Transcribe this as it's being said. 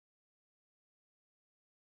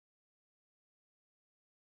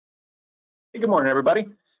Hey, good morning, everybody.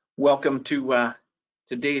 Welcome to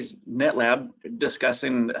today's NetLab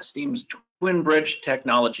discussing ESTeam's Twin Bridge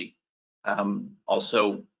technology.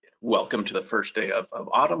 Also, welcome to the first day of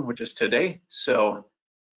autumn, which is today. So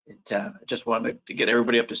I just wanted to get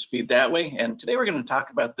everybody up to speed that way. And today we're going to talk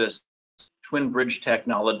about this Twin Bridge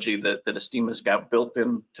technology that ESTeam has got built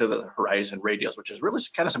into the Horizon radios, which is really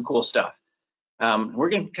kind of some cool stuff. We're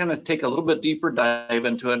going to kind of take a little bit deeper dive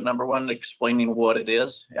into it. Number one, explaining what it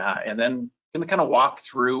is, and then going to kind of walk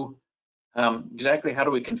through exactly how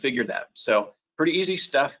do we configure that. So pretty easy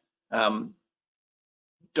stuff. Don't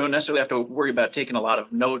necessarily have to worry about taking a lot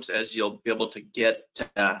of notes, as you'll be able to get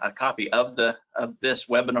a copy of this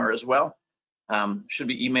webinar as well. Should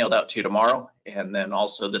be emailed out to you tomorrow, and then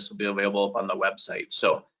also this will be available up on the website.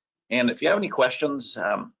 So, and if you have any questions,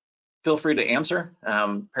 feel free to answer.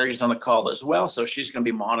 Perry's on the call as well, so she's going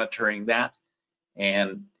to be monitoring that,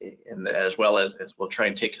 and as well as we'll try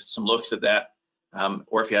and take some looks at that.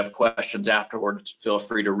 Or if you have questions afterwards, feel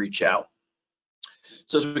free to reach out.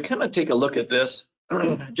 So as we kind of take a look at this,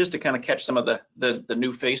 just to kind of catch some of the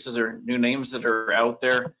new faces or new names that are out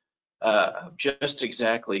there, just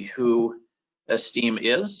exactly who ESTeam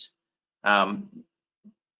is. Kind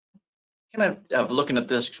of looking at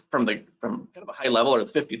this from kind of a high level, or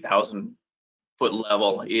the 50,000 foot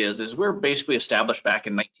level, is we're basically established back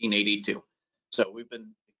in 1982. So we've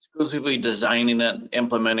been exclusively designing it,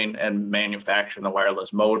 implementing, and manufacturing the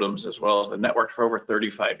wireless modems as well as the network for over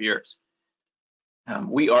 35 years.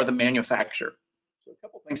 We are the manufacturer. So a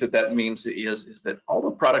couple things that means is that all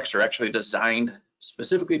the products are actually designed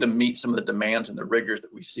specifically to meet some of the demands and the rigors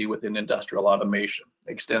that we see within industrial automation.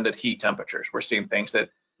 Extended heat temperatures. We're seeing things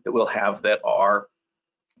that we'll have that are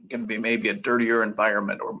going to be maybe a dirtier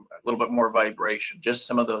environment or a little bit more vibration, just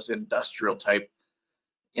some of those industrial type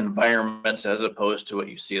environments as opposed to what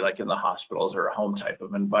you see like in the hospitals or a home type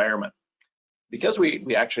of environment. Because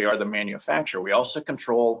we actually are the manufacturer, we also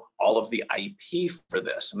control all of the IP for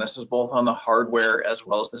this, and this is both on the hardware as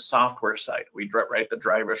well as the software side. We write the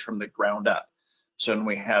drivers from the ground up. So when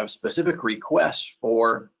we have specific requests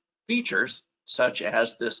for features such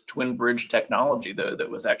as this Twin Bridge technology that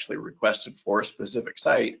was actually requested for a specific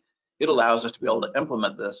site, it allows us to be able to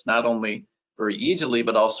implement this not only very easily,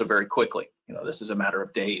 but also very quickly. You know, this is a matter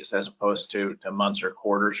of days as opposed to months or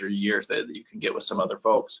quarters or years that you can get with some other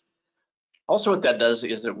folks. Also, what that does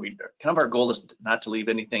is that our goal is not to leave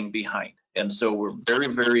anything behind. And so we're very,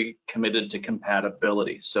 very committed to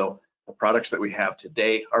compatibility. So the products that we have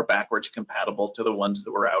today are backwards compatible to the ones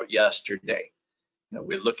that were out yesterday. You know,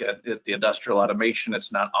 we look at the industrial automation,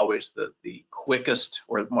 it's not always the quickest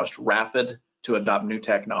or the most rapid to adopt new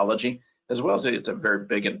technology, as well as it's a very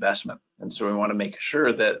big investment. And so we want to make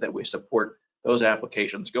sure that we support those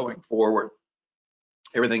applications going forward.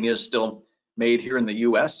 Everything is still made here in the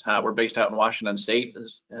US. We're based out in Washington State,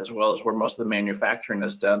 as well as where most of the manufacturing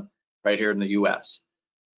is done right here in the US.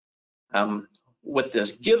 What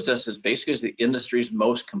this gives us is basically the industry's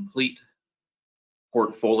most complete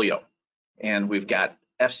portfolio. And we've got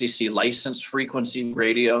FCC licensed frequency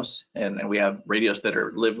radios, and we have radios that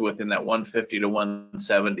are live within that 150 to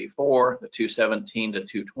 174, the 217 to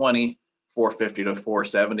 220, 450 to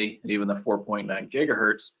 470, and even the 4.9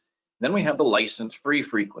 gigahertz. Then we have the license free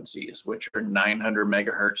frequencies, which are 900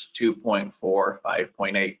 megahertz, 2.4,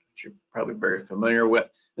 5.8, which you're probably very familiar with.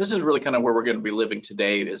 This is really kind of where we're going to be living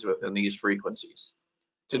today, is within these frequencies.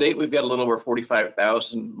 To date, we've got a little over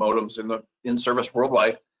 45,000 modems in service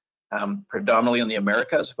worldwide, predominantly in the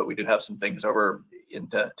Americas, but we do have some things over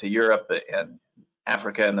into Europe and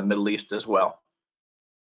Africa and the Middle East as well.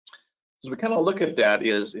 As we kind of look at that,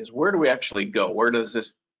 is where do we actually go? Where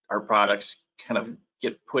does our products kind of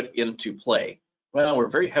get put into play? Well, we're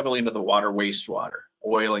very heavily into the water, wastewater,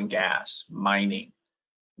 oil and gas, mining,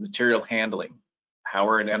 material handling,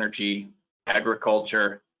 power and energy,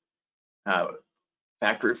 agriculture,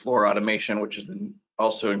 factory floor automation, which is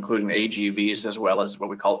also including AGVs, as well as what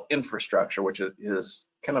we call infrastructure, which is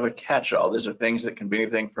kind of a catch-all. These are things that can be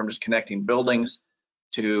anything from just connecting buildings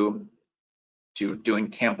to doing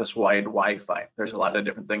campus-wide Wi-Fi. There's a lot of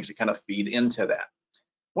different things that kind of feed into that.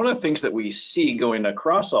 One of the things that we see going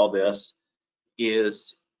across all this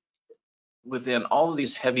is within all of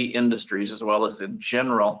these heavy industries, as well as in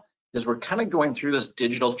general, is we're kind of going through this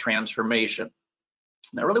digital transformation.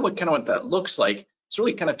 Now, really what that looks like, it's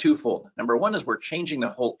really kind of twofold. Number one is we're changing the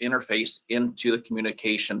whole interface into the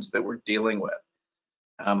communications that we're dealing with.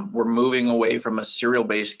 We're moving away from a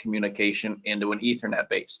serial-based communication into an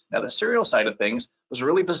Ethernet-based. Now, the serial side of things was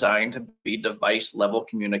really designed to be device-level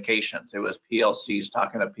communications. It was PLCs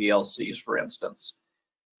talking to PLCs, for instance.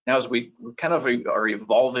 Now, as we kind of are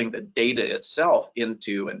evolving the data itself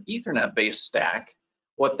into an Ethernet-based stack,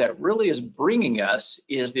 what that really is bringing us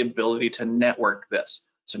is the ability to network this.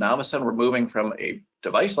 So now all of a sudden we're moving from a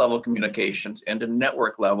device level communications into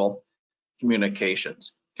network level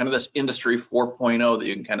communications. Kind of this industry 4.0 that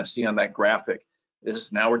you can kind of see on that graphic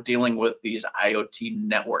is now we're dealing with these IoT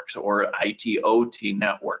networks or IT/OT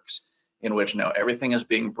networks, in which now everything is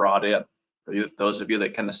being brought in. For those of you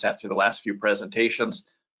that kind of sat through the last few presentations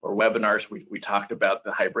or webinars, we talked about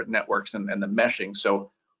the hybrid networks and the meshing.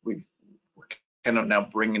 So we're kind of now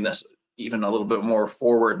bringing this even a little bit more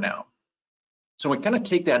forward now. So we kind of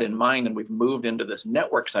take that in mind, and we've moved into this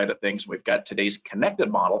network side of things. We've got today's connected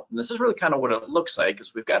model, and this is really kind of what it looks like,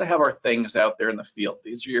 is we've got to have our things out there in the field.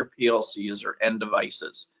 These are your PLCs or end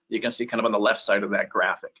devices. You can see kind of on the left side of that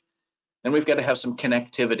graphic. Then we've got to have some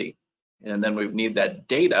connectivity, and then we need that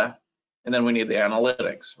data, and then we need the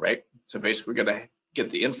analytics, right? So basically we're going to get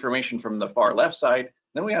the information from the far left side,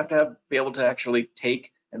 then we have to be able to actually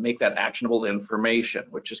take and make that actionable information,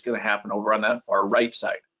 which is going to happen over on that far right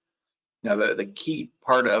side. Now, the key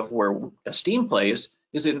part of where ESTeem plays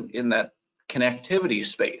is in that connectivity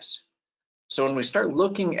space. So when we start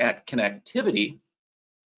looking at connectivity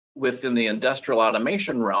within the industrial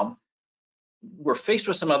automation realm, we're faced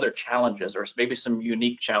with some other challenges, or maybe some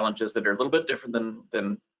unique challenges that are a little bit different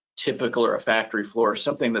than typical or a factory floor,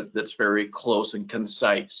 something that's very close and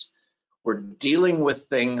concise. We're dealing with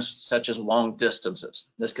things such as long distances.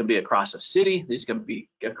 This can be across a city, these can be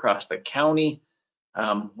across the county.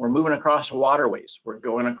 We're moving across waterways, we're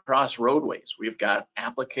going across roadways. We've got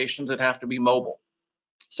applications that have to be mobile.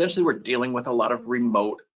 Essentially, we're dealing with a lot of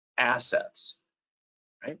remote assets,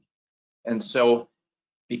 right? And so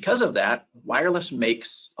because of that, wireless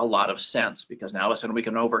makes a lot of sense, because now all of a sudden we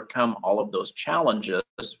can overcome all of those challenges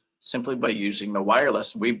simply by using the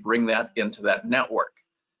wireless. We bring that into that network.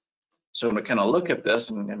 So when we kind of look at this,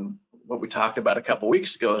 and what we talked about a couple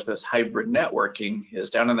weeks ago is this hybrid networking is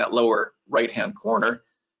down in that lower right-hand corner.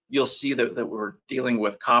 You'll see that we're dealing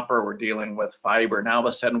with copper, we're dealing with fiber. Now all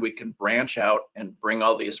of a sudden we can branch out and bring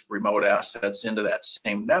all these remote assets into that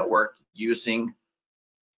same network using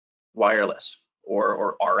wireless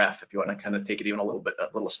or RF, if you want to kind of take it even a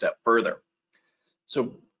little step further.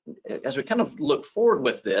 So as we kind of look forward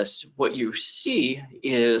with this, what you see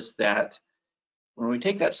is that when we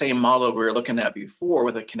take that same model we were looking at before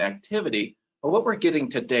with the connectivity, well, what we're getting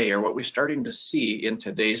today, or what we're starting to see in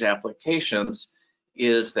today's applications,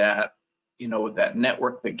 is that, you know, that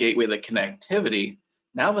network, the gateway, the connectivity,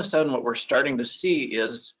 now all of a sudden what we're starting to see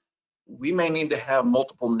is we may need to have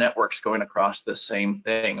multiple networks going across the same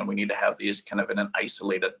thing, and we need to have these kind of in an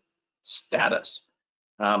isolated status.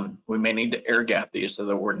 We may need to air gap these so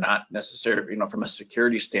that we're not necessarily, you know, from a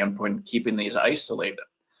security standpoint, keeping these isolated.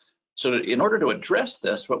 So in order to address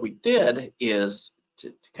this, what we did is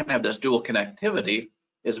to kind of have this dual connectivity,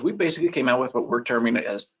 is we basically came out with what we're terming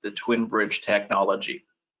as the Twin Bridge technology.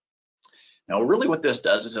 Now, really what this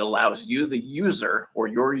does is it allows you, the user, or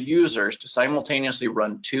your users, to simultaneously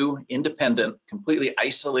run two independent, completely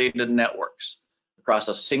isolated networks across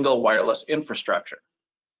a single wireless infrastructure,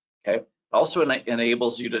 okay? Also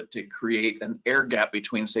enables you to create an air gap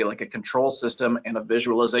between, say, like a control system and a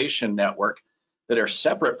visualization network that are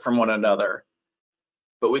separate from one another,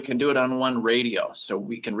 but we can do it on one radio, so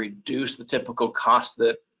we can reduce the typical cost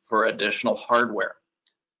for additional hardware.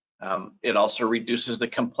 It also reduces the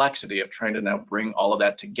complexity of trying to now bring all of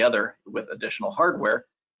that together with additional hardware.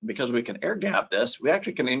 Because we can air gap this, we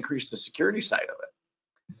actually can increase the security side of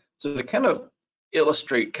it. So to kind of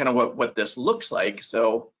illustrate kind of what this looks like,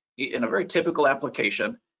 so in a very typical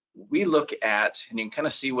application, we look at, and you can kind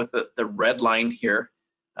of see with the red line here,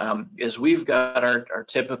 is we've got our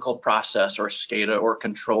typical process or SCADA or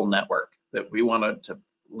control network that we wanted to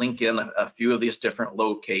link in a few of these different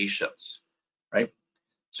locations, right?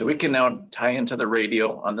 So we can now tie into the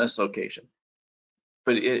radio on this location.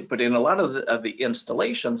 But in a lot of the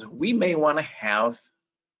installations, we may want to have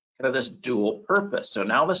kind of this dual purpose. So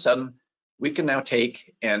now all of a sudden, we can now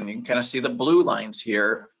take, and you can kind of see the blue lines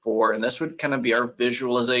here for, and this would kind of be our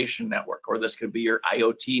visualization network, or this could be your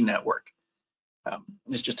IoT network.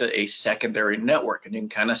 It's just a secondary network, and you can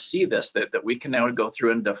kind of see this, that we can now go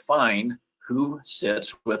through and define who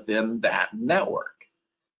sits within that network.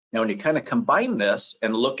 Now, when you kind of combine this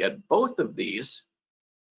and look at both of these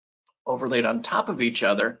overlaid on top of each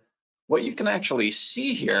other, what you can actually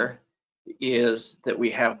see here is that we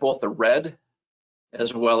have both the red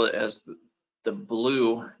as well as the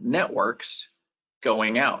blue networks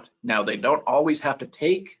going out. Now, they don't always have to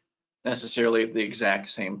take necessarily the exact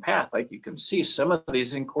same path. Like you can see, some of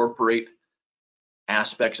these incorporate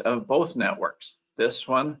aspects of both networks. this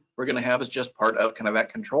one we're going to have is just part of kind of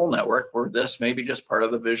that control network, where this may be just part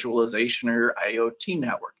of the visualization or your IoT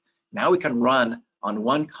network. Now we can run on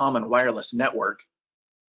one common wireless network,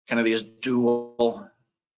 kind of these dual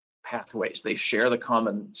pathways. They share the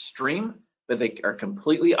common stream, but they are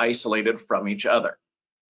completely isolated from each other.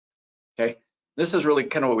 Okay, this is really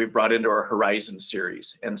kind of what we brought into our Horizon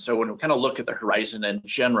series. And so when we kind of look at the Horizon in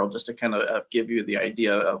general, just to kind of give you the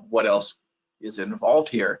idea of what else is involved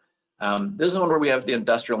here, this is one where we have the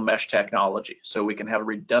industrial mesh technology. So we can have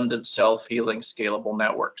redundant, self-healing, scalable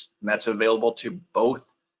networks. And that's available to both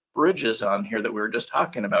bridges on here that we were just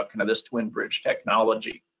talking about, kind of this twin bridge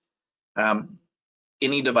technology.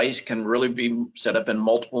 Any device can really be set up in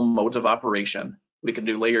multiple modes of operation. We can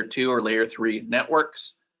do layer 2 or layer 3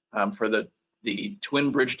 networks. For the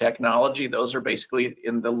twin bridge technology, those are basically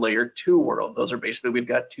in the layer 2 world. Those are basically, we've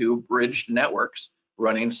got 2 bridged networks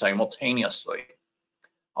running simultaneously.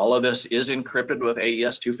 All of this is encrypted with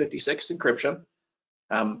AES 256 encryption.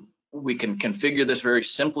 We can configure this very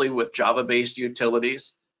simply with Java-based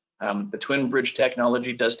utilities. The twin bridge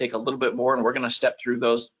technology does take a little bit more, and we're going to step through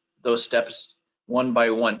those steps one by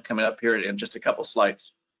one coming up here in just a couple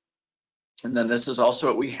slides. And then this is also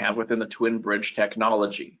what we have within the twin bridge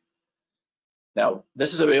technology. Now,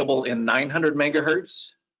 this is available in 900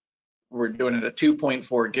 megahertz. We're doing it at 2.4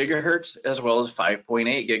 gigahertz as well as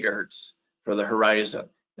 5.8 gigahertz for the Horizon.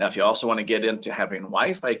 Now, if you also want to get into having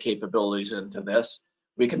Wi-Fi capabilities into this,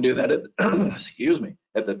 we can do that at, excuse me,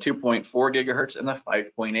 at the 2.4 gigahertz and the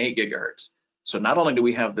 5.8 gigahertz. So not only do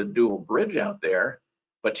we have the dual bridge out there,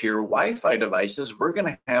 but to your Wi-Fi devices, we're going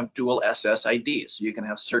to have dual SSIDs. So you can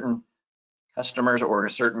have certain customers or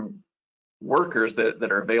certain workers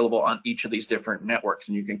that are available on each of these different networks,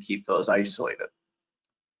 and you can keep those isolated.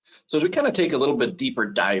 So as we kind of take a little bit deeper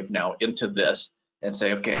dive now into this and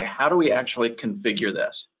say, okay, how do we actually configure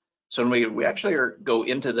this? So when we actually go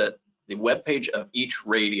into the web page of each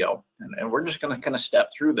radio, and we're just going to kind of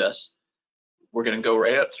step through this. We're going to go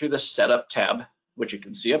right up through the setup tab, which you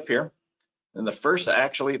can see up here. And the first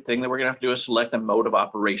actually thing that we're going to have to do is select the mode of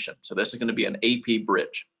operation. So this is going to be an AP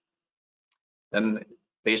bridge. Then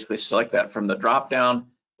basically select that from the drop down,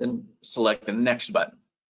 then select the next button.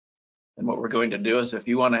 And what we're going to do is, if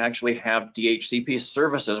you want to actually have DHCP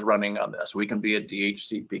services running on this, we can be a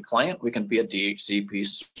DHCP client, we can be a DHCP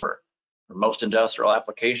server. For most industrial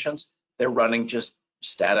applications, they're running just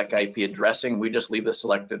static IP addressing. We just leave this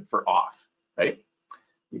selected for off, right?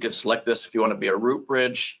 You can select this if you want to be a root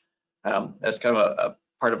bridge. That's kind of a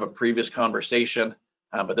part of a previous conversation,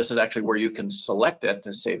 but this is actually where you can select it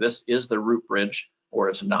to say this is the root bridge or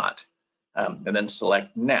it's not. And then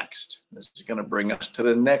select next. This is going to bring us to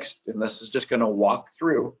the next, and this is just going to walk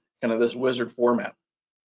through kind of this wizard format.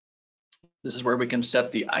 This is where we can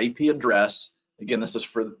set the IP address. Again, this is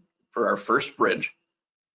for our first bridge.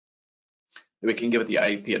 We can give it the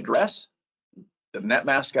IP address, the net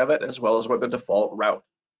mask of it, as well as what the default route.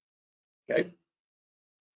 Okay.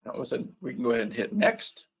 Now we can go ahead and hit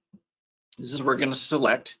next. This is where we're going to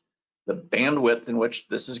select the bandwidth in which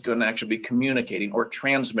this is going to actually be communicating or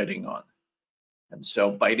transmitting on. And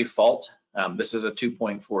so by default, this is a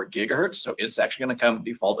 2.4 gigahertz, so it's actually going to come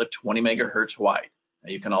default at 20 megahertz wide.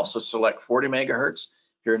 Now you can also select 40 megahertz.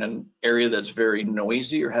 If you're in an area that's very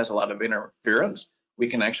noisy or has a lot of interference, we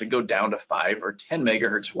can actually go down to 5 or 10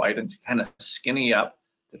 megahertz wide and kind of skinny up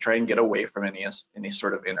to try and get away from any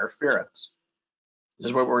sort of interference. This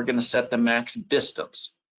is where we're going to set the max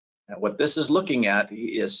distance. Now, what this is looking at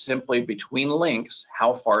is simply between links,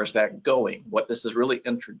 how far is that going? What this is really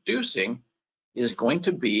introducing is going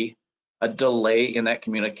to be a delay in that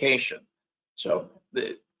communication. So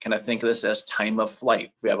kind of think of this as time of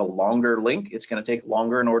flight. If we have a longer link, it's going to take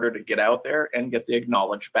longer in order to get out there and get the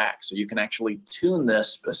acknowledge back. So you can actually tune this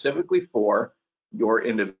specifically for your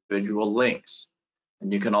individual links.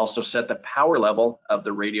 And you can also set the power level of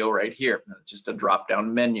the radio right here. It's just a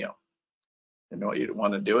drop-down menu. And what you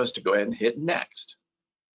want to do is to go ahead and hit next.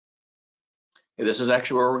 Okay, this is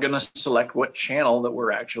actually where we're going to select what channel that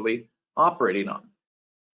we're actually operating on.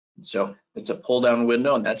 So it's a pull down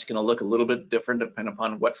window, and that's going to look a little bit different depending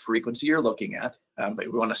upon what frequency you're looking at,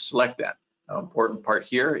 but we want to select that. An important part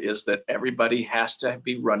here is that everybody has to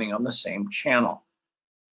be running on the same channel.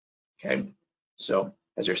 Okay, so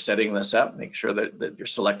as you're setting this up, make sure that you're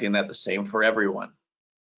selecting that the same for everyone.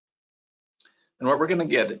 And what we're going to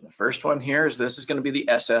get, the first one here is this is going to be the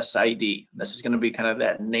SSID. This is going to be kind of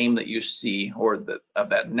that name that you see, or of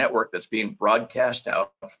that network that's being broadcast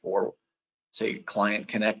out for, say, client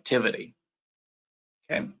connectivity.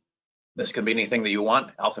 Okay, this could be anything that you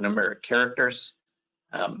want, alphanumeric characters.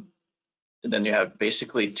 And then you have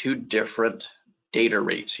basically 2 different data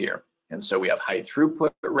rates here. And so we have high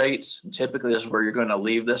throughput rates. And typically, this is where you're going to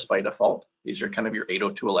leave this by default. These are kind of your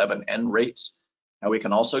 802.11n rates. Now we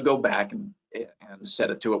can also go back and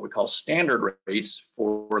set it to what we call standard rates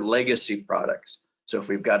for legacy products. So if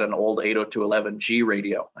we've got an old 802.11g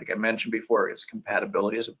radio, like I mentioned before, its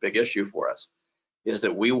compatibility is a big issue for us, is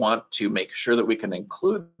that we want to make sure that we can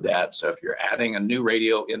include that. So if you're adding a new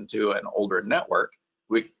radio into an older network,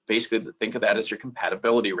 we basically think of that as your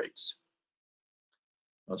compatibility rates.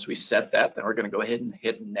 Once we set that, then we're going to go ahead and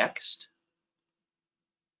hit next.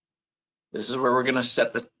 This is where we're going to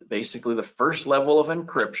set basically the first level of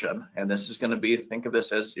encryption, and this is going to be, think of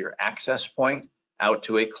this as your access point out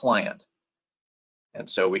to a client. And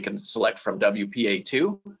so we can select from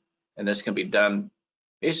WPA2, and this can be done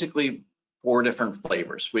basically 4 different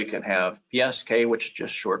flavors. We can have PSK, which is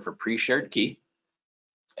just short for pre-shared key,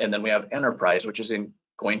 and then we have Enterprise, which is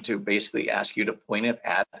going to basically ask you to point it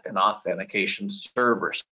at an authentication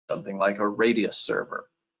server, something like a Radius server.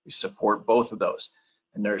 We support both of those.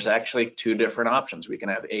 And there's actually 2 different options. We can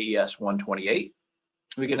have AES 128,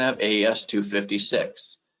 we can have AES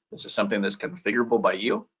 256. This is something that's configurable by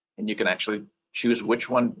you, and you can actually choose which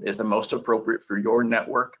one is the most appropriate for your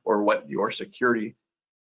network or what your security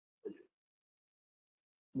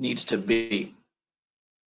needs to be.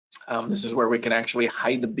 This is where we can actually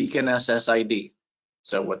hide the beacon SSID.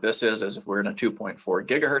 So what this is if we're in a 2.4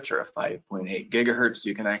 gigahertz or a 5.8 gigahertz,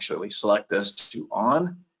 you can actually select this to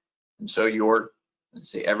on. And so your, let's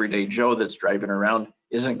say, everyday Joe that's driving around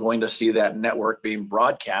isn't going to see that network being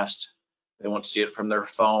broadcast. They won't see it from their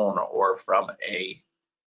phone or from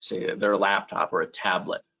say their laptop or a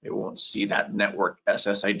tablet. They won't see that network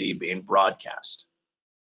SSID being broadcast.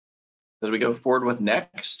 As we go forward with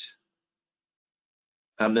next,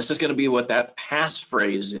 this is going to be what that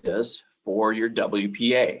passphrase is for your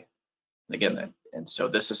WPA. And again, and so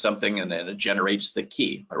this is something, and then it generates the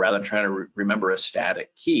key. But rather than trying to remember a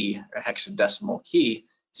static key, a hexadecimal key,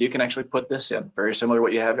 so you can actually put this in, very similar to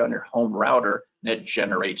what you have on your home router, and it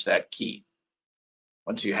generates that key.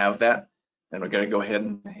 Once you have that, then we're going to go ahead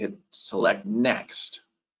and hit select next.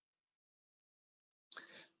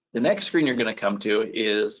 The next screen you're going to come to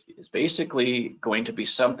is basically going to be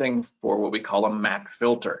something for what we call a MAC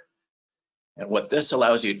filter. And what this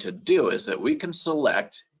allows you to do is that we can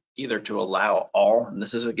select either to allow all, and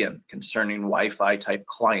this is again concerning Wi-Fi type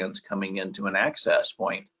clients coming into an access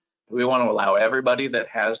point. We want to allow everybody that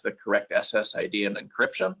has the correct SSID and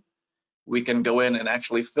encryption. We can go in and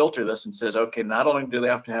actually filter this and says, okay, not only do they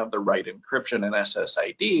have to have the right encryption and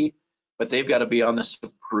SSID, but they've got to be on this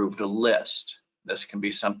approved list. This can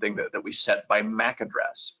be something that we set by MAC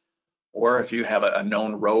address. Or if you have a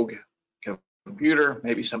known rogue computer,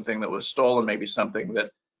 maybe something that was stolen, maybe something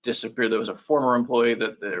that disappeared, there was a former employee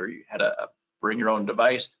that you had a bring your own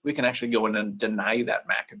device, we can actually go in and deny that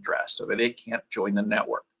MAC address so that it can't join the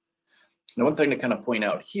network. Now, one thing to kind of point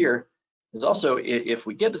out here is also if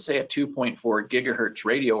we get to say a 2.4 gigahertz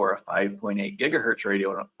radio or a 5.8 gigahertz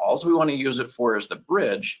radio, and all we want to use it for is the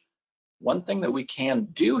bridge, one thing that we can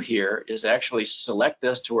do here is actually select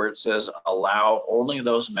this to where it says allow only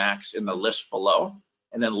those MACs in the list below,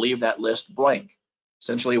 and then leave that list blank.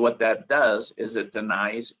 Essentially what that does is it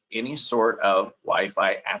denies any sort of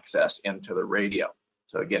Wi-Fi access into the radio.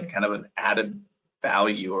 So again, kind of an added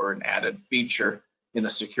value or an added feature in the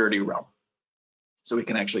security realm. So we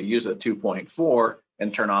can actually use a 2.4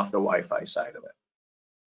 and turn off the Wi-Fi side of it.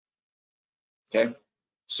 Okay,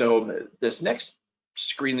 so this next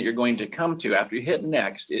screen that you're going to come to after you hit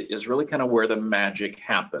next is really kind of where the magic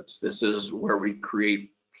happens. This is where we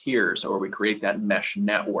create peers, or we create that mesh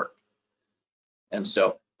network. And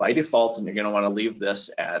so by default, and you're going to want to leave this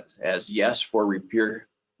as yes for repeater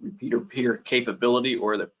peer capability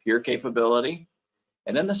or the peer capability.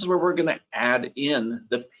 And then this is where we're going to add in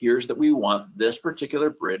the peers that we want this particular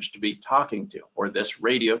bridge to be talking to, or this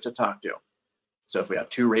radio to talk to. So if we have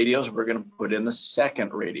 2 radios, we're going to put in the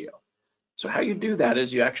second radio. So how you do that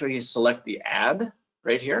is you actually select the add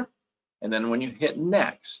right here, and then when you hit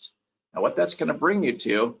next, now what that's going to bring you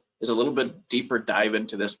to is a little bit deeper dive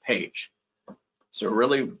into this page. So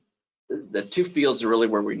really, the 2 fields are really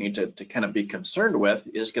where we need to kind of be concerned with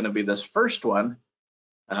is going to be this first one.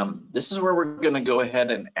 This is where we're going to go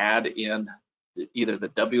ahead and add in either the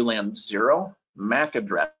WLAN 0 MAC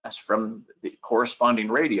address from the corresponding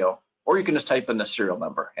radio, or you can just type in the serial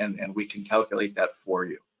number and we can calculate that for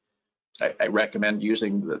you. I recommend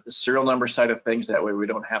using the serial number side of things. That way we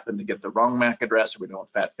don't happen to get the wrong MAC address, or we don't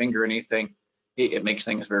fat finger anything. It makes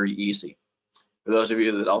things very easy. For those of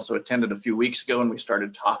you that also attended a few weeks ago and we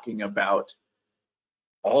started talking about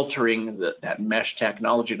altering that mesh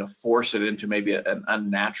technology to force it into maybe an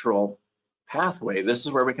unnatural pathway, this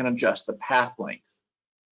is where we can adjust the path length.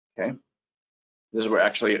 Okay. This is where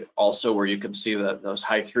actually also where you can see that those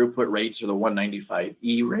high throughput rates or the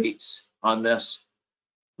 195E rates on this.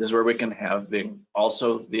 This is where we can have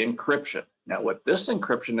also the encryption. Now, what this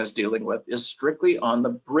encryption is dealing with is strictly on the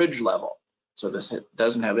bridge level. So this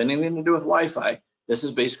doesn't have anything to do with Wi-Fi. This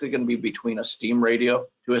is basically going to be between a steam radio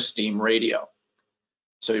to a steam radio.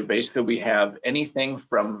 So basically we have anything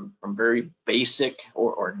from very basic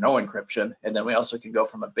or no encryption, and then we also can go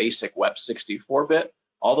from a basic WEP 64-bit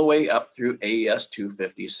all the way up through AES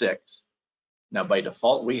 256. Now by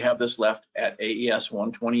default, we have this left at AES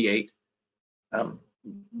 128,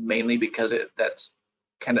 mainly because that's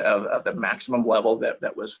kind of the maximum level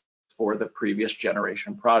that was for the previous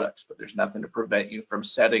generation products, but there's nothing to prevent you from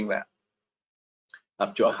setting that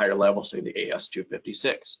up to a higher level, say the AES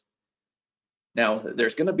 256. Now,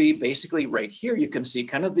 there's going to be basically right here, you can see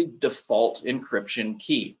kind of the default encryption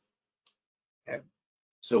key. Okay.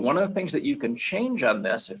 So one of the things that you can change on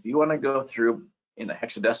this, if you want to go through in a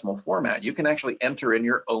hexadecimal format, you can actually enter in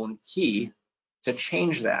your own key to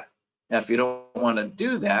change that. Now, if you don't want to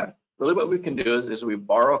do that, really what we can do is we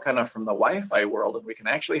borrow kind of from the Wi-Fi world, and we can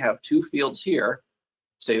actually have two fields here,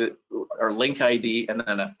 say that our link ID and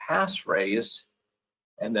then a passphrase,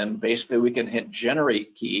 and then basically we can hit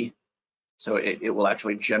generate key. So it will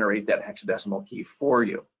actually generate that hexadecimal key for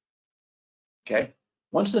you. Okay.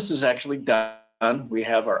 Once this is actually done, we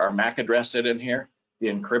have our MAC address in here, the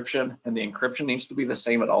encryption, and the encryption needs to be the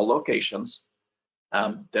same at all locations.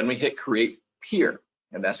 Then we hit create peer,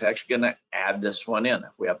 and that's actually going to add this one in.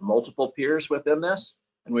 If we have multiple peers within this,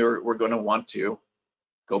 and we're going to want to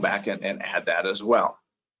go back and add that as well.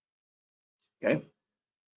 Okay.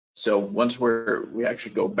 So once we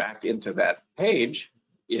actually go back into that page,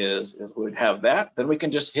 is we'd have that, then we can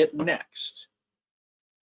just hit next.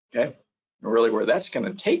 Okay, and really where that's going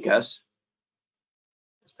to take us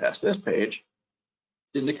is past this page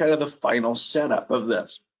into kind of the final setup of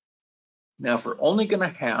this. Now, if we're only going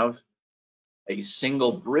to have a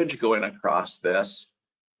single bridge going across this,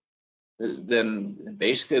 then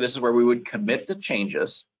basically this is where we would commit the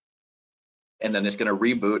changes, and then it's going to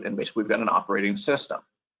reboot, and basically we've got an operating system.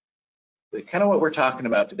 But kind of what we're talking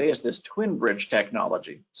about today is this twin bridge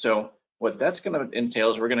technology. So what that's going to entail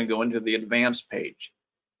is we're going to go into the advanced page.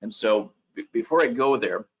 And so before I go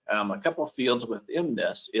there, a couple of fields within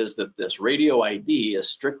this is that this radio ID is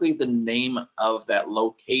strictly the name of that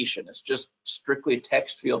location. It's just strictly a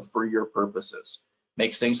text field for your purposes.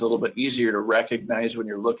 Makes things a little bit easier to recognize when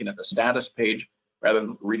you're looking at the status page rather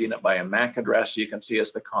than reading it by a MAC address. You can see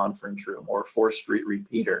it's the conference room or 4th Street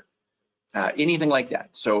repeater, anything like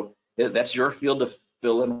that. So that's your field to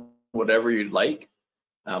fill in whatever you'd like.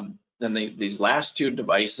 Then these last two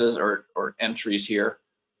devices or entries here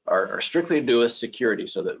are strictly to do with security,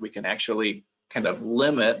 so that we can actually kind of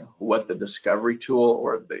limit what the discovery tool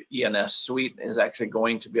or the ENS suite is actually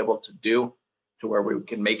going to be able to do, to where we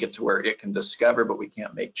can make it to where it can discover, but we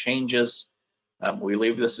can't make changes. We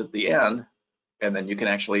leave this at the end, and then you can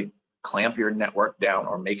actually clamp your network down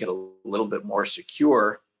or make it a little bit more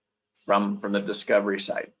secure from the discovery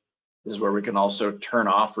side. This is where we can also turn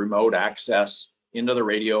off remote access into the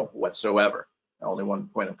radio whatsoever. Now, only one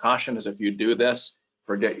point of caution is if you do this,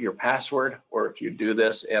 forget your password, or if you do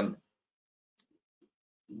this and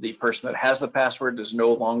the person that has the password is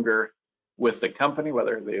no longer with the company,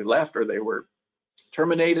 whether they left or they were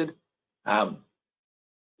terminated,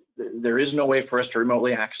 there is no way for us to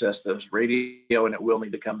remotely access this radio, and it will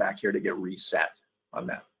need to come back here to get reset on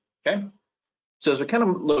that. Okay. So as we kind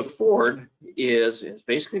of look forward is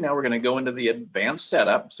basically now we're going to go into the advanced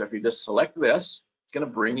setup. So if you just select this, it's going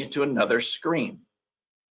to bring you to another screen.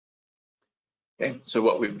 Okay, so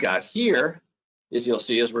what we've got here is you'll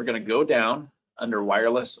see is we're going to go down under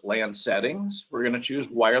wireless LAN settings. We're going to choose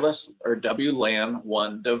wireless or WLAN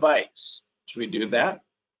 1 device. So we do that,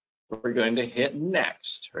 we're going to hit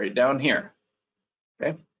next right down here.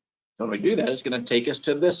 Okay, so when we do that, it's going to take us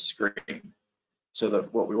to this screen. So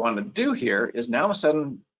what we want to do here is now all of a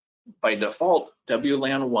sudden, by default,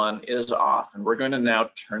 WLAN 1 is off, and we're going to now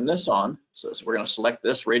turn this on. So we're going to select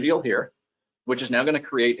this radial here, which is now going to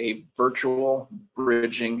create a virtual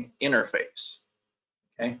bridging interface.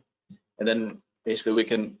 Okay, and then basically we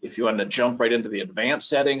can, if you want to jump right into the advanced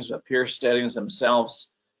settings, the peer settings themselves,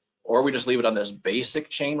 or we just leave it on this basic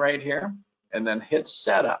chain right here and then hit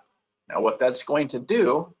setup. Now what that's going to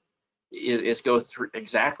do is go through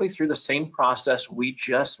exactly through the same process we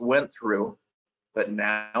just went through, but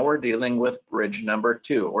now we're dealing with bridge number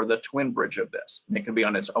 2, or the twin bridge of this. And it can be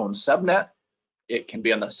on its own subnet, it can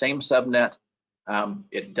be on the same subnet.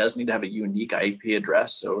 It does need to have a unique IP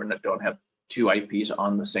address, so we don't have 2 IPs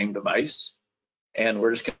on the same device. And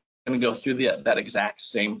we're just going to go through that exact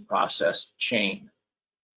same process chain.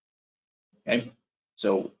 Okay,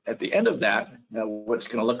 so at the end of that, now what's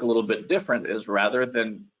going to look a little bit different is rather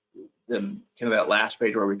than kind of that last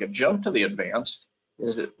page where we could jump to the advanced,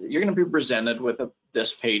 is that you're going to be presented with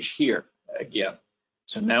this page here again.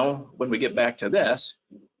 So now when we get back to this,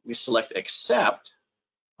 we select accept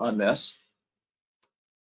on this.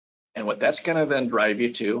 And what that's going to then drive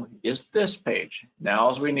you to is this page. Now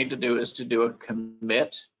all we need to do is to do a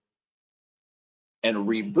commit and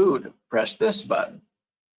reboot, press this button.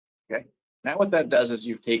 Okay. Now what that does is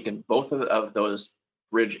you've taken both of those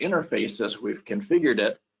bridge interfaces, we've configured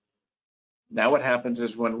it. Now what happens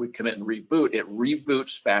is when we commit and reboot, it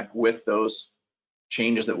reboots back with those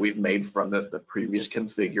changes that we've made from the previous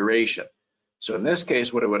configuration. So in this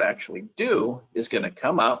case, what it would actually do is going to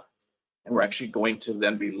come up, and we're actually going to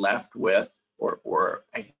then be left with, or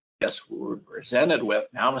I guess we're presented with,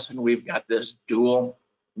 now all of a sudden we've got this dual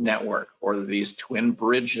network, or these twin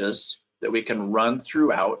bridges that we can run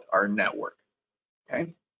throughout our network.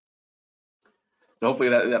 Okay. So hopefully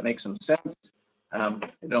that makes some sense. I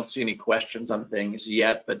don't see any questions on things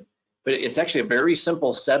yet, but it's actually a very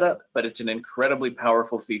simple setup, but it's an incredibly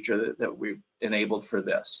powerful feature that we've enabled for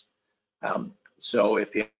this. So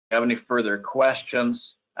if you have any further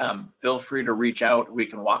questions, feel free to reach out. We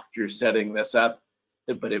can walk through setting this up.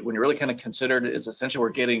 But when you really kind of consider it, it's essentially we're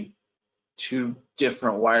getting two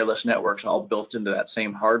different wireless networks all built into that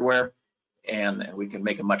same hardware, and we can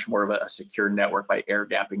make a much more of a secure network by air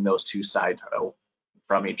gapping those two sides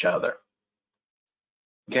from each other.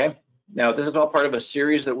 Okay, now this is all part of a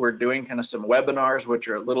series that we're doing, kind of some webinars, which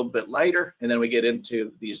are a little bit lighter, and then we get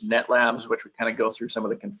into these net labs, which we kind of go through some of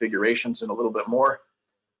the configurations and a little bit more.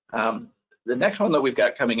 The next one that we've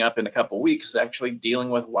got coming up in a couple of weeks is actually dealing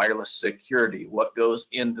with wireless security. What goes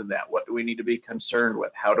into that? What do we need to be concerned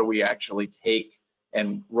with? How do we actually take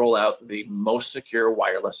and roll out the most secure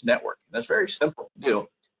wireless network? And that's very simple to do,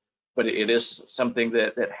 but it is something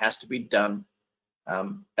that has to be done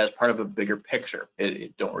as part of a bigger picture.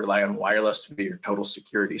 Don't rely on wireless to be your total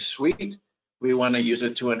security suite. We want to use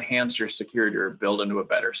it to enhance your security or build into a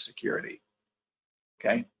better security.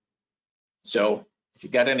 Okay, so if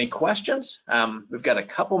you've got any questions, we've got a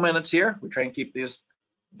couple minutes here. We try and keep these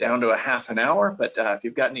down to a half an hour, but if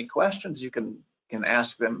you've got any questions, you can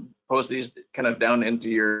ask them, pose these kind of down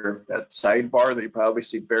into that sidebar that you probably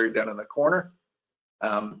see buried down in the corner.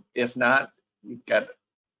 If not, you've got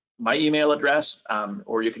my email address,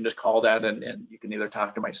 or you can just call that, and you can either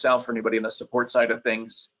talk to myself or anybody in the support side of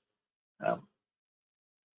things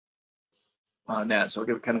on that. So I'll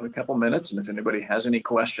give it kind of a couple minutes, and if anybody has any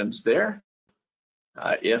questions there.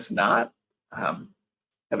 If not, have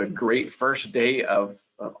a great first day of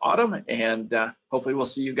autumn, and hopefully we'll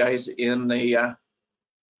see you guys in a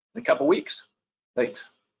couple weeks. Thanks.